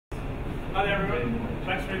Hi there everyone,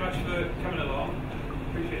 thanks very much for coming along.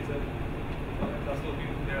 Appreciate it. That's a little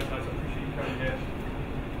beautiful day outside, so I appreciate you coming here.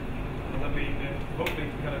 And I'll be hopefully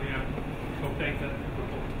kind of talk data and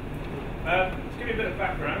football. Let's give you a bit of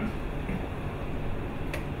background.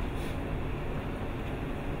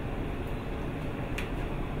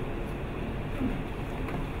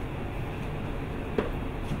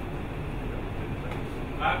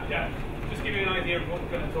 Just give you an idea of what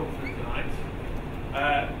we're going to talk through tonight.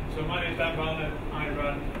 So my name is Barnett. I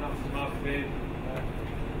run analysis marketing,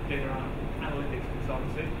 data analytics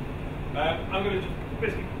consultancy. I'm going to just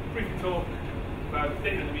basically briefly talk about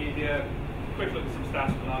data in the media, quick look at some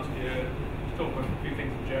stats from last year, just talk about a few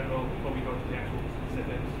things in general before we go to the actual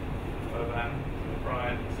specifics of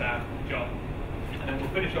Brian, Sam, John. And then we'll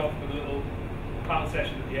finish off with a little panel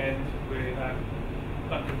session at the end with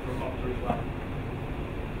Duncan from Opta as well.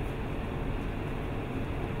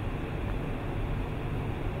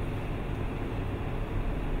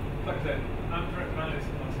 Like I said, I'm director of analytics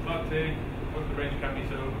and marketing, work for the range company,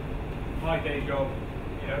 so my day job,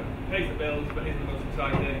 pays the bills, but isn't the most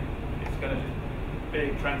exciting. It's kind of just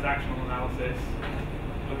big transactional analysis,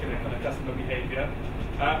 looking at kind of customer behaviour.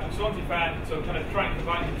 I'm a Swansea fan, so kind of trying to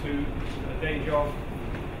combine into a day job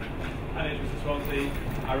and interest in Swansea.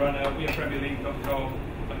 I run wearepremierleague.com,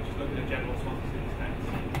 but just looking at general Swansea City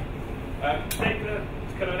stats. Data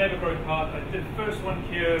is kind of an ever-growing part. I did the first one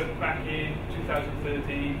here back in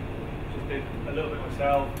 2013. Just did a little bit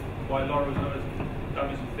myself, while Laura was known as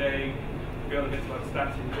done some thing, a few other bits about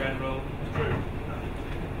stats in general. It's true.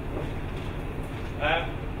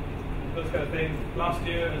 Those kind of things. Last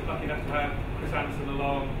year I was lucky enough to have Chris Anderson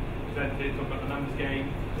along, presented, talking about the numbers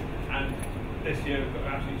game, and this year we've got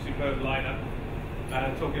an absolutely superb lineup,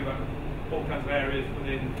 talking about all kinds of areas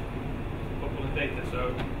within football and data.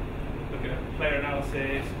 So looking at player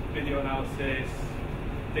analysis, video analysis,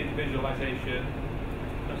 data visualization,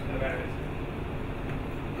 those kind of areas.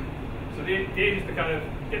 So the aim is to kind of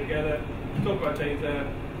get together, talk about data,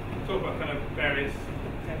 talk about kind of various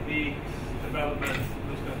techniques, developments,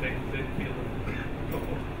 those kind of things within the field of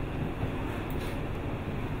football.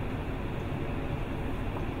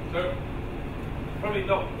 So probably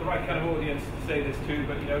not the right kind of audience to say this to,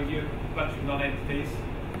 but you're a bunch of non-entities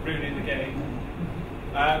ruining the game.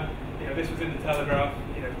 This was in the Telegraph.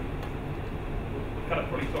 We'll kind of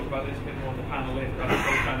probably talk about this a bit more on the panel later.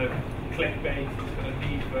 This kind of clickbait, this kind of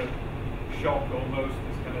need for shock almost,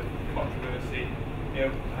 this kind of controversy.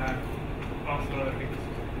 Arsenal, I think a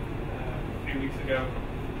few weeks ago,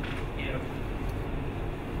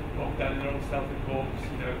 locked down in their own self-importance.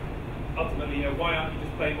 Ultimately, why aren't you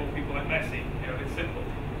just playing more people like Messi? It's simple.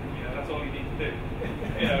 That's all you need to do.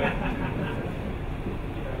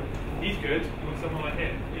 He's good. You want someone like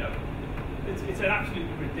him. It's an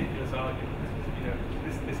absolutely ridiculous argument.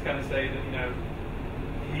 This kind of say that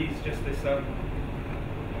he's just this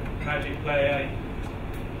magic player.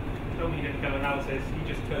 You don't need any kind of analysis.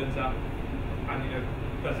 He just turns up and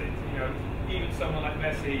does it. Even someone like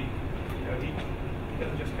Messi, he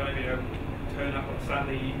doesn't just kind of turn up on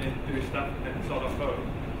Sunday evening, do his stuff, and then sort off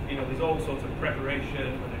home. There's all sorts of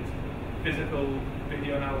preparation, whether it's physical,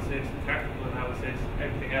 video analysis, tactical analysis,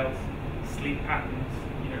 everything else, sleep patterns,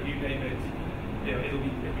 you name it. It'll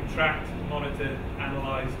be tracked, monitored,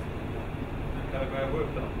 analysed, and kind of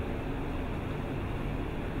worked on.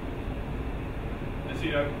 And so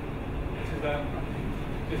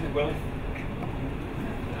this is Will.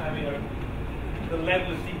 The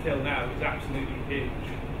level of detail now is absolutely huge.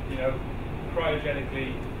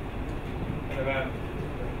 Cryogenically, kind of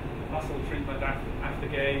muscle treatment after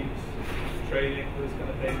games, training, those kind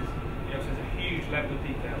of things. So it's a huge level of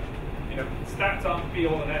detail. Stats aren't be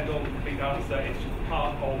all and end all, the complete answer. It's just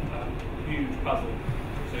part of a huge puzzle.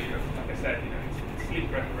 So like I said, it's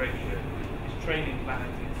sleep preparation, it's training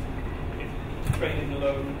plans, it's training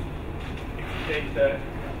load, it's data,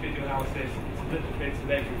 video analysis, it's little bits of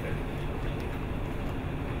everything.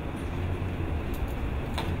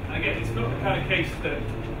 And again, it's not the kind of case that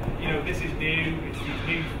this is new. It's these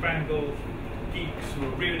newfangled geeks who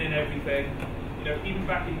are ruining everything. Even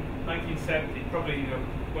back in 1970, probably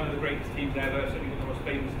one of the greatest teams ever, certainly one of the most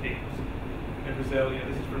famous teams in Brazil.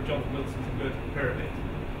 This is from Jonathan Wilson's inverted pyramid.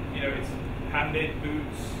 It's hand-knit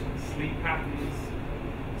boots, sleep patterns,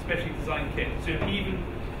 specially designed kit. So even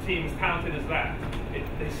teams talented as that,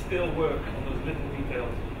 they still work on those little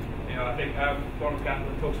details. I think Warren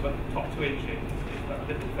Gatland talks about the top 2 inches. It's that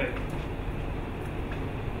little thing.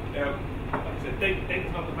 Like I said,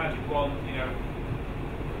 data's not the magic wand.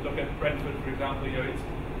 Look at Brentford, for example.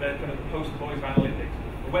 They're kind of the poster boys of analytics.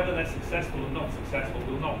 But whether they're successful or not successful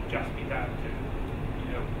will not just be down to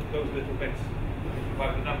those little bits that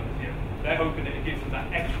provide the numbers. they're hoping that it gives them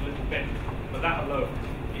that extra little bit. But that alone,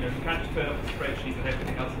 you can't just turn up the spreadsheet and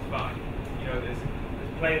everything else is fine. There's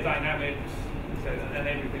player dynamics and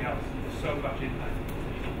everything else. There's so much in that you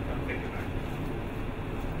need to kind of think about.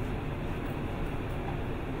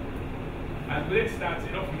 And within stats,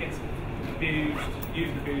 it often gets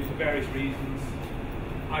used and abused for various reasons,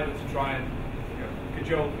 either to try and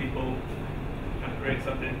cajole people and create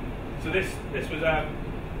something. So this was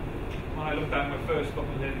when I looked at my first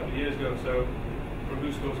football here a couple of years ago. So from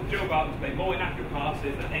who scores, Joe Barton's made more inaccurate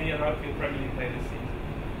passes than any other outfield Premier League player this season.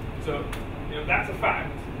 So that's a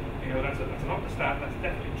fact. That's not a stat. That's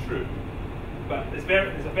definitely true. But there's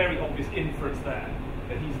a very obvious inference there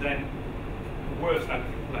that he's then the worst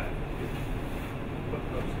outfield player.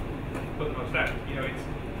 Put the most out.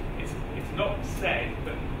 It's not said,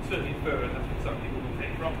 but certainly inferred. That's what some people will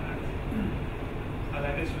take from that. And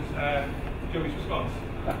then this was Joey's response.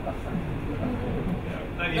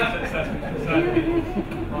 90% assessment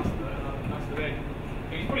master day.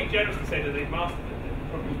 He's probably generous to say that they've mastered it.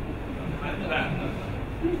 Probably that.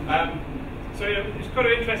 So it's kind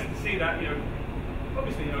of interesting to see that.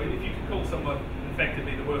 Obviously, if you could call someone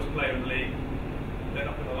effectively the worst player in the league, they're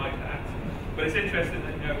not going to like that. But it's interesting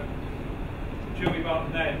that Joey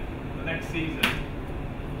Barton then, the next season,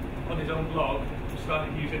 on his own blog,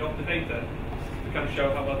 started using up the data to kind of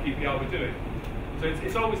show how well QPR were doing. So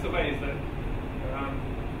it's always the way is that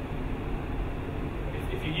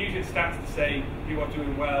if you're using stats to say you are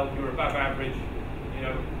doing well, you're above average,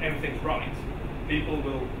 everything's right, people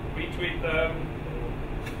will retweet them,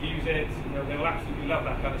 use it, they will absolutely love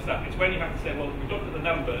that kind of stuff. It's when you have to say, well, we've looked at the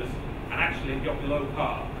numbers and actually you're below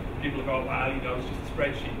par, people will go, well, it's just a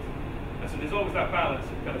spreadsheet. And so there's always that balance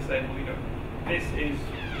of kind of saying, well, this is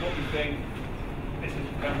what we think, this is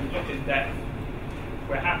kind of look in depth,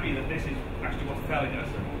 we're happy that this is actually what's telling us,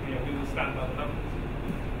 and we will stand by the numbers.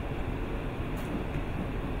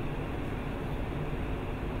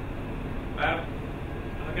 And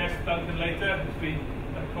I guess Duncan later has been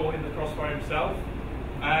caught in the crossfire himself.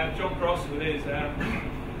 John Cross, with his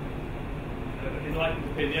enlightened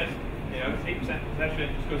opinion, 8% possession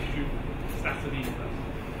just goes to stats of easiness.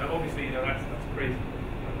 Now, obviously, that's crazy, I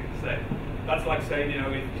think to say. That's like saying,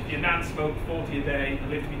 if your nan smoked 40 a day and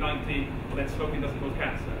lived to be 90, well, then smoking doesn't cause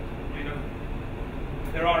cancer.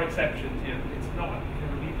 There are exceptions. It's not a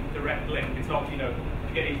direct link. It's not, if you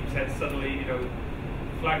get 80% suddenly,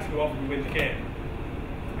 flags go off and you win the game.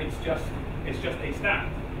 It's just a stat.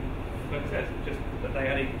 Like I said, just that they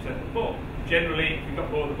had 80% of the ball. Generally, if you've got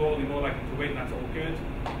more of the ball, you're more likely to win. That's all good.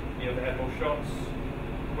 They had more shots.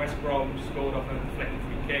 West Brom scored off a deflected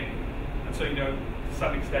free kick, and so to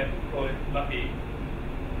some extent, call it lucky.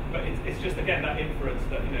 But it's just again that inference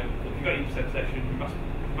that if you've got 80% possession, you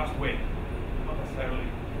must win, not necessarily.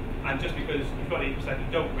 And just because you've got 80%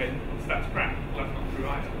 you don't win, the stats crap. Well, that's not true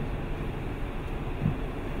either.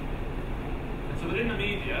 And so within the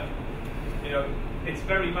media, it's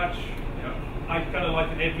very much I kind of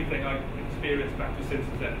liken everything I experienced back to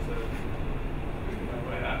Simpsons episode.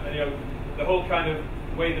 And the whole kind of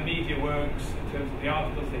way the media works in terms of the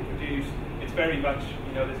articles they produce, it's very much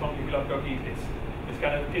there's not people love cookies. It's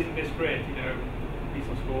kind of isn't this great? Piece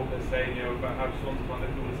on Sport they say about how Swansea's one of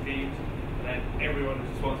the coolest teams, and then everyone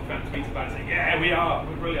who's a Swansea fan tweets about it saying, yeah,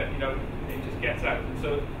 we're brilliant. It just gets out. And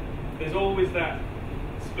so there's always that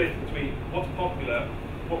split between what's popular,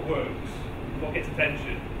 what works, what gets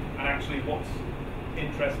attention, and actually what's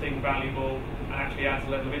interesting, valuable, and actually adds a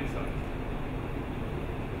level of insight.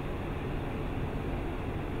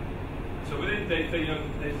 So within data,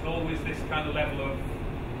 there's always this kind of level of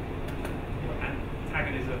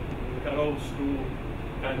antagonism, the kind of old school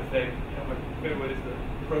kind of thing. My favorite word is the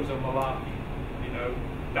proso malarkey.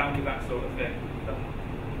 Down with that sort of thing.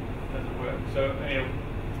 Doesn't work. So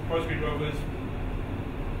Forest Green Rovers,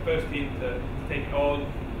 first team to take it on.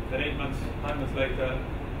 Then 9 months later,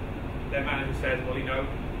 their manager says, well,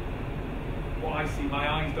 what I see, my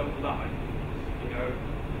eyes don't lie.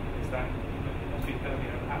 It's that must be kind of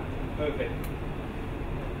perfect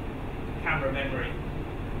camera memory. I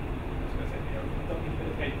was going to say, don't need a bit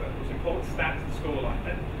of paper. It's important stats and scoreline.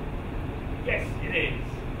 And yes, it is.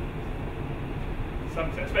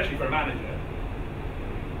 Especially for a manager.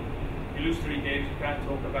 You lose 3 games, you can't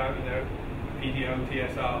talk about, PDO,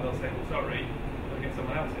 TSR. They'll say, well, sorry, we'll get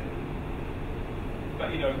someone else in. But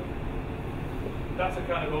that's a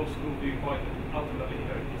kind of old school viewpoint. And ultimately,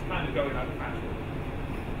 it's kind of going out of fashion.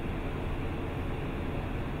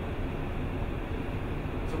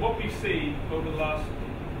 So what we've seen over the last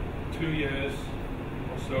 2 years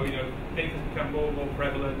or so, data's become more and more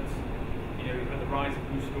prevalent. You've had the rise of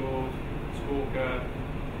who scored, score curve,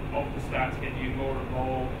 off the stats getting used more and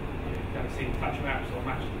more. You've kind of seeing touch maps or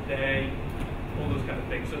match of the day, all those kind of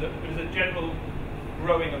things. So there's a general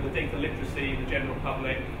growing of the data literacy in the general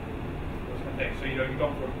public, those kind of things. So you've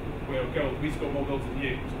gone from goals, we score more goals than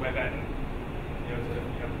you, so we're better.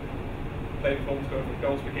 Play performance going from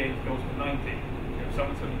goals per game to goals per 90.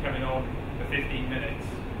 Someone's going to be coming on for 15 minutes.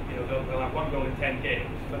 They'll have 1 goal in 10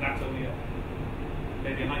 games, but that's only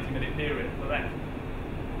maybe a 90-minute period for them.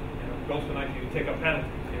 Goals per 90, you take up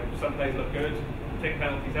penalties. Some players look good, take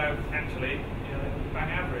penalties out, actually, bang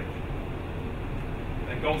average. And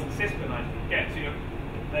then goals and assists per 90, again,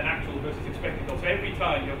 then actual versus expected goals. So every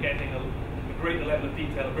time you're getting a greater level of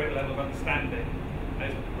detail, a greater level of understanding,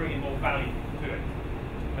 and it's bringing more value to it.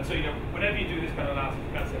 And so, whenever you do this kind of analysis,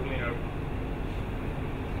 you can say, well,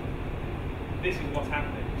 this is what's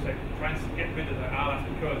happening. So trying to get rid of that, that's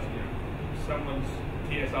because, someone's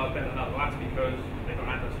TSR is better than another. Well, that's because they've got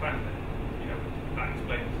Andros family. That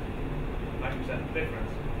explains 90% of the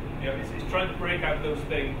difference. It's trying to break out those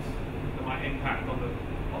things that might impact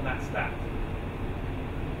on that stat.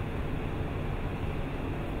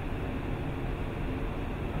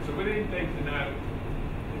 So within data now,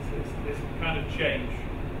 it's this kind of change,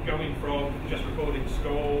 going from just recording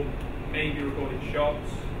score, maybe recording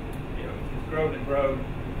shots, it's grown and grown,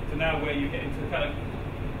 to now where you get into kind of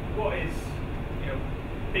what is,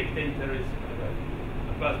 big data is kind of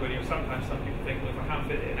a buzzword. Sometimes some people think, well, if I can't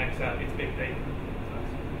fit it in Excel, it's big data.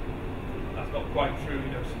 That's not quite true.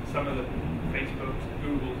 Some of the Facebooks,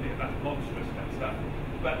 Googles, that's monstrous kind of stuff.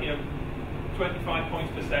 But 25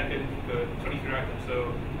 points per second for 23 items,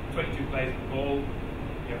 so 22 plays per ball.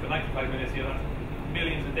 For 95 minutes, that's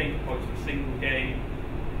millions of data points for a single game.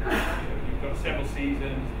 You've got several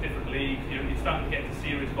seasons, different leagues. You're starting to get to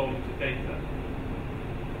serious volumes of data.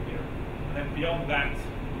 And then beyond that,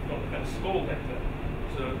 you've got the kind of score data.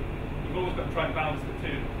 So you've always got to try and balance the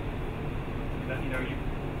two. And then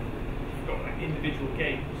you've got like individual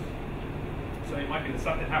games. So it might be that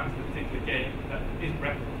something happens in a particular game that isn't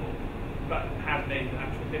replicable, but has made an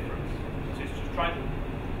actual difference. So it's just trying to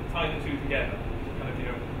tie the two together. Kind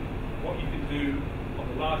of what you can do on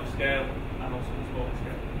the larger scale and also the smaller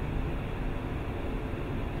scale.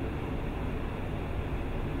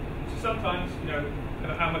 So sometimes,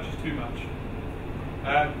 kind of how much is too much.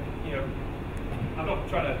 I'm not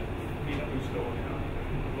trying to be a boost or a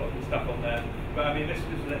lot of the stuff on there, but I mean this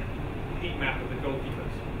is a heat map of the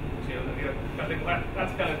goalkeepers. So I think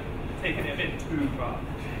that's kind of taking it a bit too far.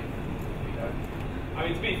 I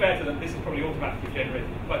mean, to be fair to them, this is probably automatically generated.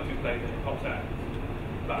 You plug 2 players and it pops out.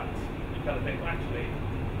 But you kind of think, well, actually,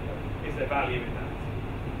 is there value in that?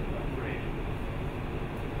 Not really.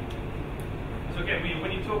 So again,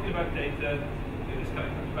 when you're talking about data, this kind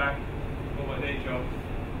of comes back to my day job.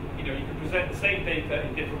 You can present the same data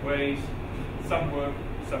in different ways. Some work,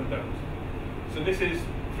 some don't. So this is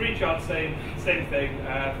 3 charts saying the same thing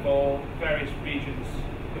for various regions,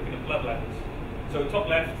 looking at blood levels. So top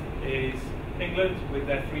left is England with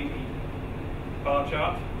their 3D bar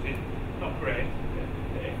chart, which is not great,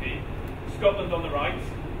 iffy. Scotland on the right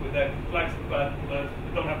with their flags of blood,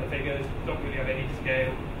 they don't have the figures, don't really have any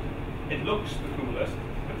scale. It looks the coolest,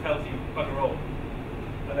 but tells you bugger all.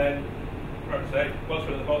 And then, Welsh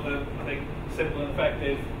at the bottom, I think simple and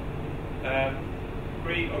effective.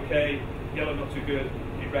 Green, okay, yellow not too good,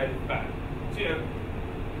 red bad. So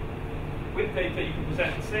with data you can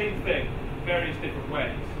present the same thing various different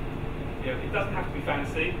ways. It doesn't have to be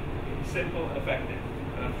fancy, it can be simple and effective.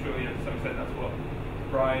 And I'm sure, to some extent, that's what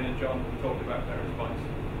Brian and John were talking about at various points.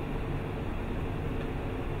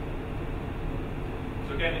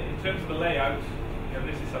 So again, in terms of the layout,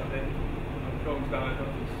 this is something I'm going to, I don't know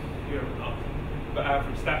if it's here or not, but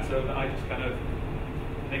from Statso that I just kind of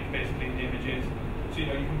think basically the images. So you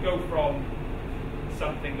can go from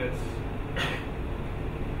something that's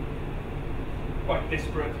quite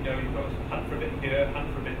disparate, you've got to hunt for a bit here,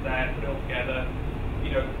 hunt for a bit there, put it all together. You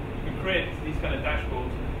can create these kind of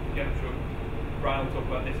dashboards. Again, I'm sure Brian will talk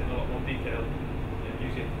about this in a lot more detail,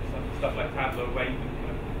 using stuff like Tableau, where you can kind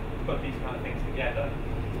of put these kind of things together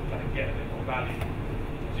to kind of get a bit more value.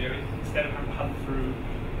 So instead of having to hunt through,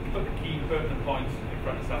 put the key pertinent points in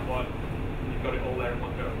front of someone, and you've got it all there in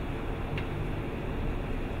one go.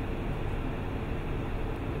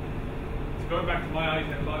 Going back to my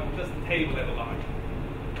item line, just the table level line.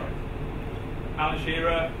 Right. Alan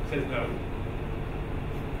Shearer says no.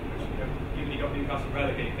 Which, even he got Newcastle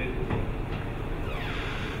relegated.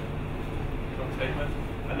 Strong statement.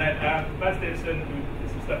 And then Baz Davidson, who did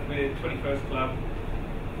some stuff with 21st Club,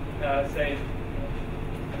 saying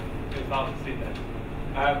it was hard to see that.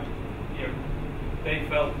 They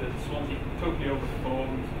felt that Swansea totally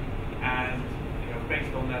overperformed, and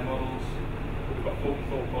based on their models, but we've got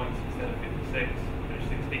 44 points instead of 56, finished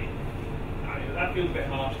 16th. Now, that feels a bit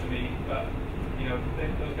harsh to me, but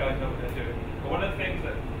those guys know what they're doing. But one of the things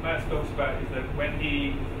that Matt talks about is that when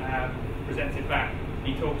he presents it back,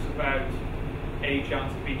 he talks about A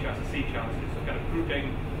chances, B chances, C chances, so kind of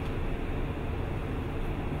grouping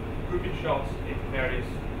shots into various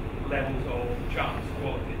levels of chance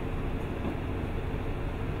quality.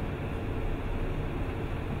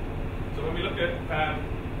 So when we look at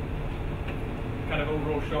kind of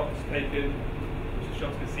overall shots taken, which is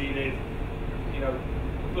shots conceded, the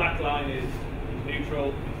black line is neutral.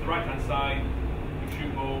 If it's the right hand side, you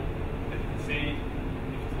shoot more than you concede.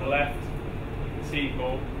 If it's to the left, you concede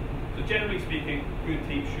more. So generally speaking, good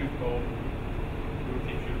teams shoot more, good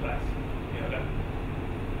teams shoot less.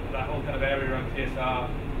 That whole kind of area around TSR,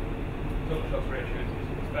 total shots ratio is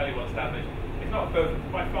fairly well established. It's not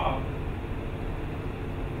perfect, by far,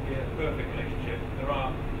 perfect relationship. There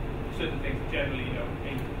are certain things that generally, your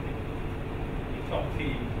top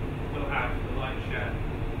team will have the lion's share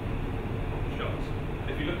of the shots.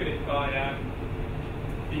 If you look at it by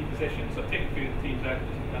the position, so take a few of the teams out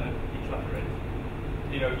just to kind of declutter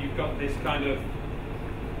it. You've got this kind of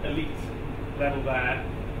elite level there,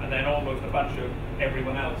 and then almost a bunch of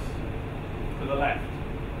everyone else to the left.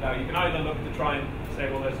 Now you can either look to try and say,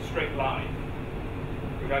 well, there's a straight line,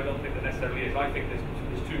 which I don't think there necessarily is. I think there's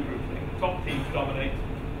two groups things. Top teams dominate,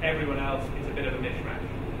 everyone else is a bit of a mishmash.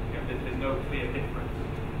 There's no clear difference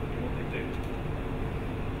in what they do.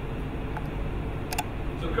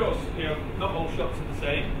 So of course, not all shots are the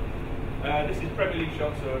same. This is Premier League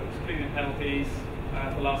shots, so excluding penalties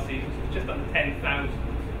for last season, so it's just under 10,000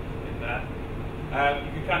 in there.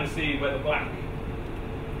 You can kind of see where the black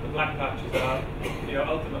patches are.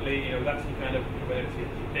 Ultimately, that's your kind of, whether it's your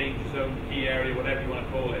danger zone, key area, whatever you want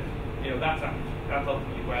to call it. That's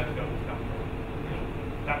ultimately where the goals come from.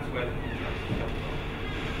 That's where the key chances come from.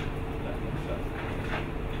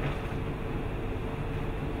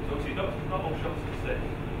 So obviously, not all shots are the same.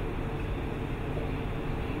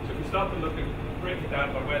 So if we start to look at break it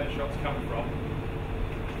down by where the shots come from,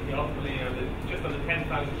 ultimately, just under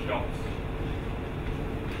 10,000 shots.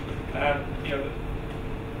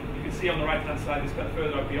 You can see on the right hand side, it's kind of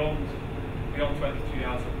further out beyond 22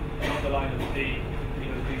 yards, beyond the line of the D.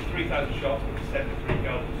 These 3,000 shots with 73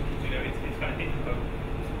 goals. So, it's kind of hitting both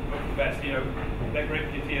the best. They're great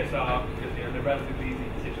for your TSR because they're relatively easy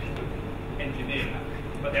decisions to engineer,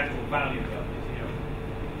 but the actual value of them is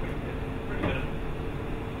pretty minimal.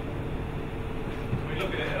 So we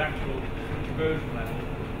look at it at actual conversion level.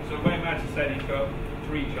 So when Matt said he's got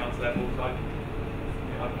 3 chance levels, I've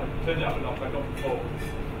turned it up a notch. I've got 4.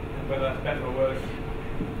 Whether that's better or worse,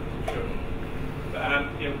 sure.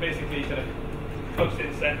 But basically, kind of close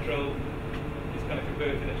in central is kind of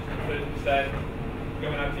converted at just 30%.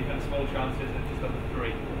 Going out to your kind of small chances at just under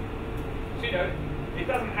 3. So it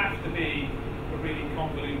doesn't have to be a really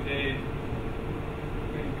convoluted,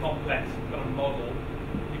 really complex kind of model.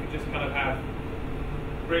 You can just kind of have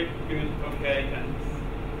great, good, okay, and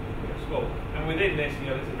small. And within this,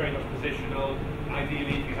 this is very much positional.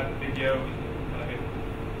 Ideally, if you have the video, kind of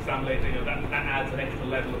Sam later, that adds an extra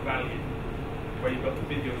level of value where you've got the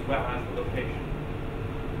video as well as the location.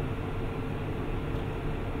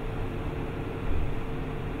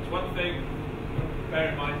 It's one thing to bear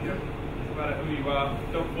in mind here. No matter who you are,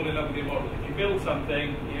 don't fall in love with your model. If you build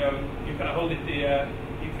something, you kind of hold it dear,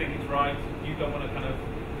 you think it's right, you don't want to kind of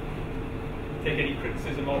take any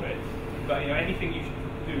criticism of it. But anything you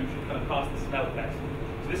should do should kind of pass the smell test.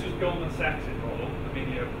 So this was Goldman Sachs' model. I mean,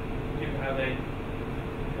 given how they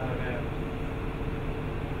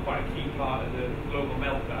quite a key part of the global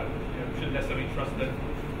meltdown, shouldn't necessarily trust them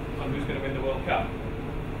on who's going to win the World Cup.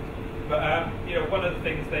 But one of the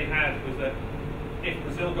things they had was that if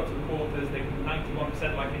Brazil got to the quarters, they were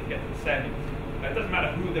 91% likely to get to the semis. Now, it doesn't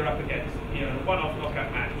matter who they're up against. In a one-off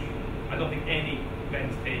knockout match, I don't think any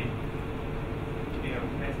men's team,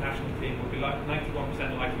 men's national team, will be like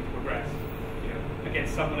 91% likely to progress.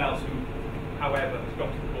 Against someone else who, however, has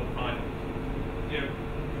got to the quarterfinals. You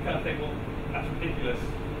kind of think, well, that's ridiculous.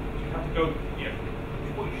 You have to go.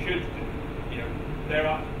 What you should do.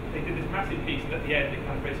 They did this massive piece, and at the end, they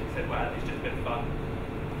kind of basically said, well, it's just a bit of fun.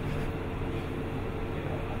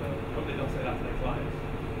 I hope they don't say that to their clients.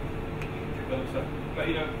 But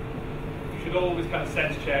you should always kind of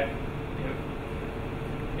sense check.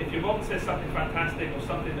 If your model says something fantastic or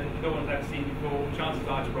something that no one's ever seen before, chances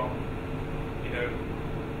are it's wrong.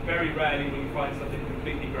 Very rarely will you find something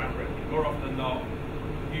completely groundbreaking. More often than not,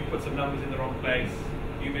 you put some numbers in the wrong place,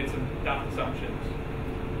 you made some daft assumptions.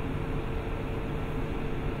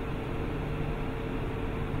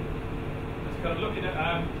 Just kind of looking at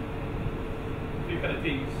kind of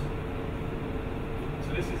teams.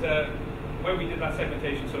 So this is where we did that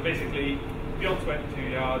segmentation. So basically, beyond 22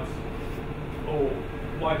 yards or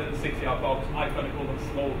wider than 6-yard box, I kind of call them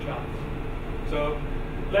small chance. So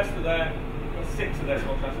Leicester there, got 6 of their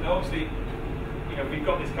small chances. Now obviously, we've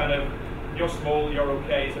got this kind of, you're small, you're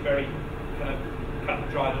okay, it's a very kind of cut and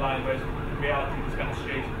dry line, whereas in reality it's kind of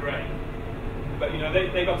shades of grey. But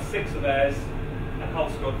they got 6 of theirs, and Hull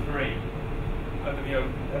scored 3. And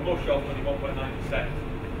they're more shots, only 1.9%.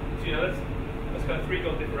 So that's kind of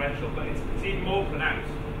 3-goal differential, but it's even more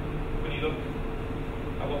pronounced when you look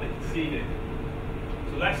at what they conceded.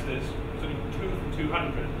 So Leicester's was only 2 from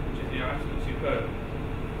 200, which is absolutely superb.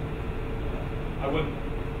 I wouldn't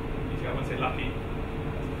say lucky,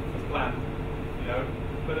 as planned,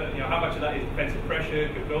 but how much of that is defensive pressure,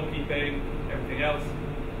 good goalkeeping, everything else,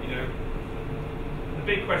 The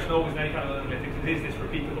big question always in any kind of analytics is this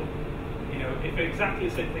repeatable? If exactly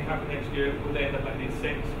the same thing happened next year, will they end up like in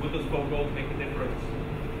 6? Will those 4 goals make a difference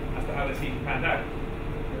as to how the season panned out?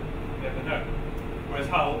 You never know. Whereas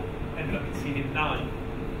Hull ended up conceding 9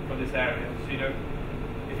 from this area. So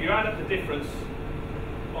if you add up the difference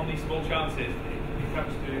on these small chances, it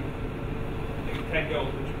comes to 10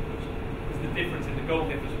 goals, which is the difference in the goal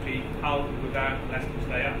difference between Hull who go down and Leicester who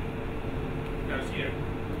stay up.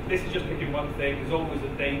 This is just picking one thing. There's always a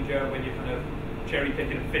danger when you're kind of cherry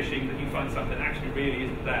picking and fishing that you find something that actually really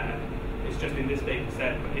isn't there. It's just in this data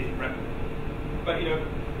set but isn't replicable. But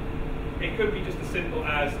it could be just as simple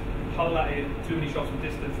as Hull let in too many shots from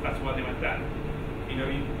distance, that's why they went down.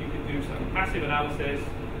 You could do some passive analysis,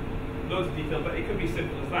 loads of detail, but it could be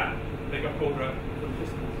simple as that. They got caught out from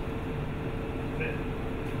distance. That's it.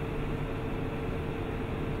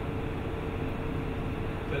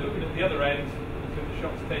 So looking at the other end, looking at the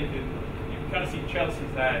shots taken, you can kind of see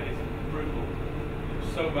Chelsea's there is brutal.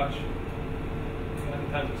 So much,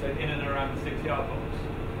 in terms of in and around the 6-yard box.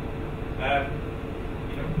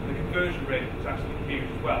 The conversion rate was absolutely huge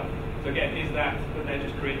as well. So again, is that they're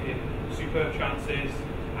just creating superb chances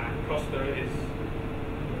and Costa is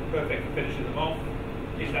perfect for finishing them off?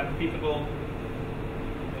 Is that repeatable?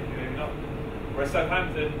 Maybe not. Whereas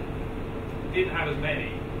Southampton didn't have as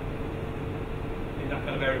many in that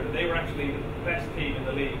kind of area, but they were actually the best team in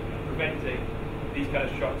the league at preventing these kind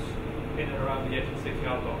of shots in and around the edge of the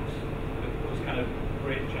 6-yard box with those kind of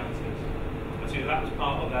great chances. And so that was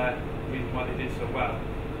part of their reason why they did so well,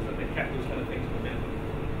 is that they kept those kind of things from in.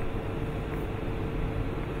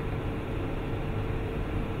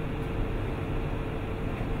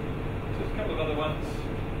 So there's a couple of other ones,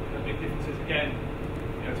 big differences. Again,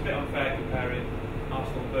 it's a bit unfair comparing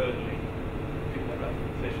Arsenal and Burnley, given their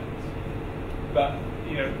relative positions. But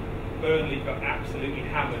Burnley got absolutely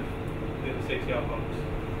hammered in the 6-yard box,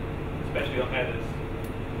 especially on headers.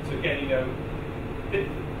 So again,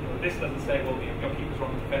 this doesn't say, well, your keeper's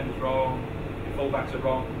wrong, the defender's wrong, your fullbacks are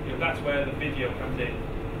wrong. That's where the video comes in.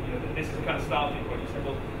 This is the kind of starting point. You say,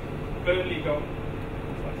 well, Burnley got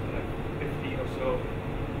 15 or so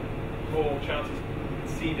more chances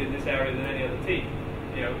conceded in this area than any other team.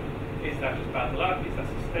 Is that just bad luck? Is that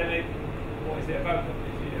systemic? What is it about them?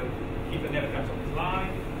 Is keeper never comes off his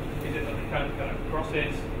line? Is it that they kind of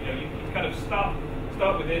crosses? You kind of start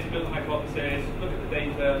with this, build a hypothesis, look at the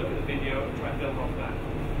data, look at the video, and try and build off that.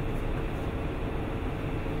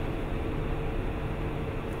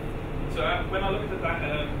 So when I looked at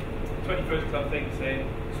that 21st club thing saying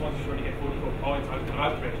Swansea should only get 44 points, I was kind of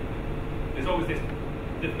outraged. There's always this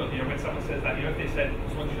difficulty, when someone says that, if they said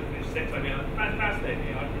Swansea should finish 6th, I'd be like, fantastic,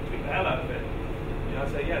 I can tweet the hell out of it. I'd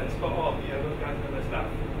say, yeah, they're spot on, those guys know their stuff.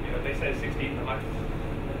 They say 16th, I'm like,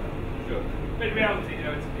 sure. But in reality,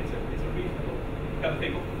 it's a reasonable kind of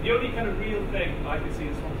thing. The only kind of real thing I could see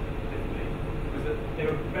the Swansea differently was that they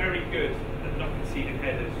were very good at not conceding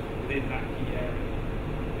headers within that key area.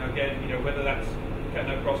 Now again, whether that's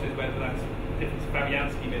cutting out crosses, whether that's difference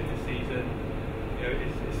Fabianski made this season,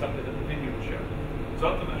 is something that the video would show.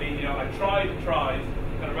 So ultimately, I tried,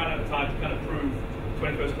 kind of ran out of time to kind of prove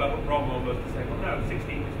 21st club wrong almost, to say, well, no,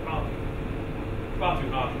 16 is far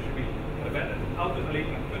too hard, it should be kind of better. Ultimately,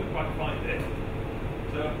 I couldn't quite find it.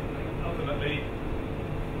 So ultimately,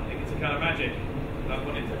 I think it's a kind of magic. I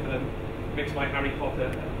wanted to kind of mix my Harry Potter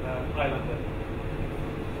and Highlander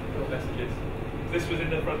little messages. This was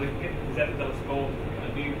in the front of the Gazzetta dello Sport,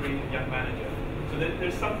 kind of new breed young manager. So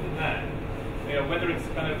there's something there. Whether it's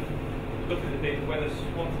kind of looking at the data, whether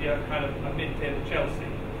Swansea are kind of a mid-table Chelsea,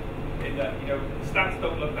 in that the stats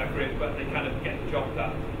don't look that great, but they kind of get the job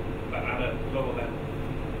done, but at a lower level.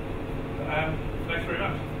 Thanks very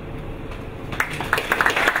much.